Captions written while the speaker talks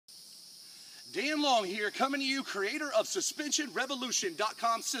Dan Long here, coming to you, creator of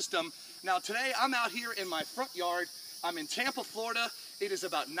suspensionrevolution.com system. Now today I'm out here in my front yard. I'm in Tampa, Florida. It is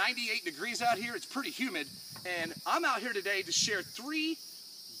about 98 degrees out here. It's pretty humid. And I'm out here today to share 3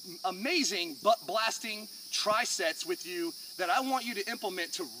 amazing butt blasting trisets with you that I want you to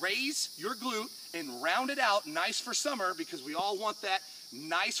implement to raise your glute and round it out nice for summer, because we all want that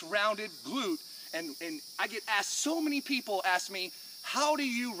nice rounded glute. And I get asked, so many people ask me, how do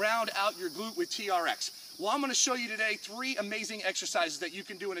you round out your glute with TRX? Well, I'm going to show you today 3 amazing exercises that you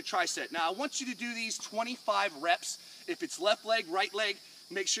can do in a triset. Now, I want you to do these 25 reps. If it's left leg, right leg,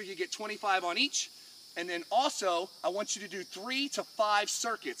 make sure you get 25 on each. And then also, I want you to do 3 to 5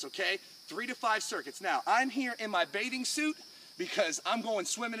 circuits, okay? 3 to 5 circuits. Now, I'm here in my bathing suit because I'm going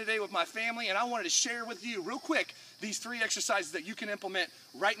swimming today with my family, and I wanted to share with you real quick these 3 exercises that you can implement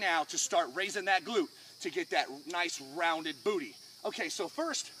right now to start raising that glute to get that nice rounded booty. Okay, so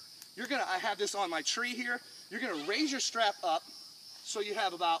first, I have this on my tree here. You're gonna raise your strap up so you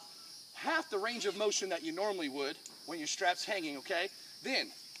have about half the range of motion that you normally would when your strap's hanging, okay?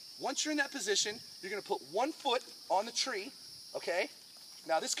 Then, once you're in that position, you're gonna put 1 foot on the tree, okay?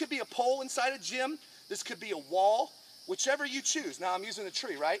 Now this could be a pole inside a gym, this could be a wall, whichever you choose. Now I'm using the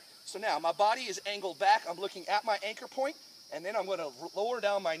tree, right? So now my body is angled back, I'm looking at my anchor point, and then I'm gonna lower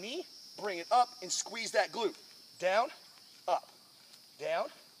down my knee, bring it up, and squeeze that glute. Down, up, down,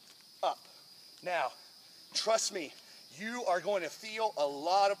 up. Now, trust me, you are going to feel a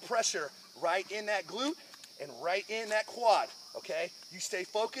lot of pressure right in that glute and right in that quad, okay? You stay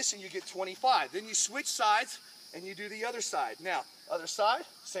focused and you get 25. Then you switch sides and you do the other side. Now, other side,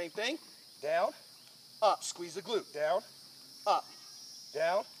 same thing. Down, up, squeeze the glute. Down, up,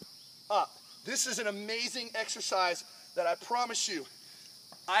 down, up. This is an amazing exercise that I promise you,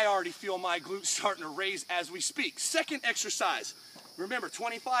 I already feel my glutes starting to raise as we speak. Second exercise. Remember,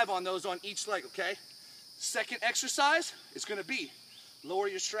 25 on those on each leg, okay? Second exercise is gonna be lower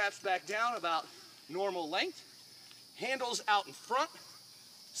your straps back down about normal length, handles out in front,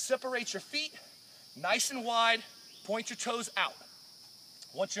 separate your feet nice and wide, point your toes out.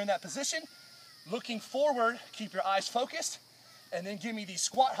 Once you're in that position, looking forward, keep your eyes focused, and then give me these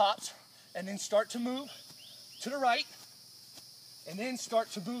squat hops, and then start to move to the right, and then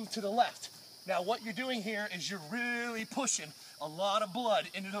start to move to the left. Now what you're doing here is you're really pushing a lot of blood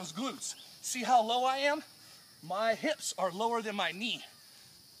into those glutes. See how low I am? My hips are lower than my knee.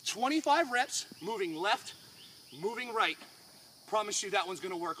 25 reps, moving left, moving right. Promise you that one's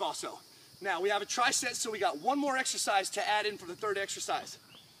gonna work also. Now we have a triset, so we got 1 more exercise to add in for the 3rd exercise.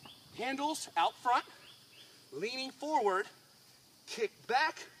 Handles out front, leaning forward, kick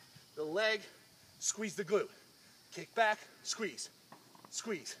back, the leg, squeeze the glute. Kick back, squeeze,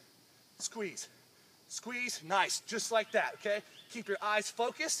 squeeze, squeeze, squeeze. Nice, just like that, okay? Keep your eyes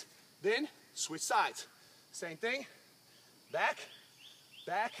focused, then switch sides. Same thing, back,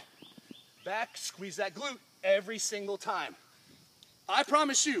 back, back, squeeze that glute every single time. I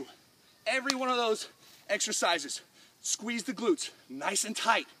promise you, every one of those exercises, squeeze the glutes nice and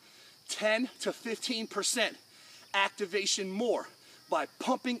tight, 10 to 15% activation more. By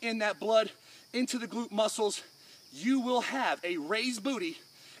pumping in that blood into the glute muscles, you will have a raised booty,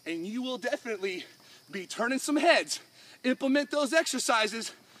 and you will definitely be turning some heads. Implement those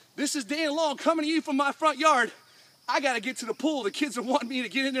exercises. This is Dan Long coming to you from my front yard. I gotta get to the pool. The kids are wanting me to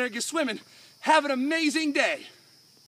get in there and get swimming. Have an amazing day.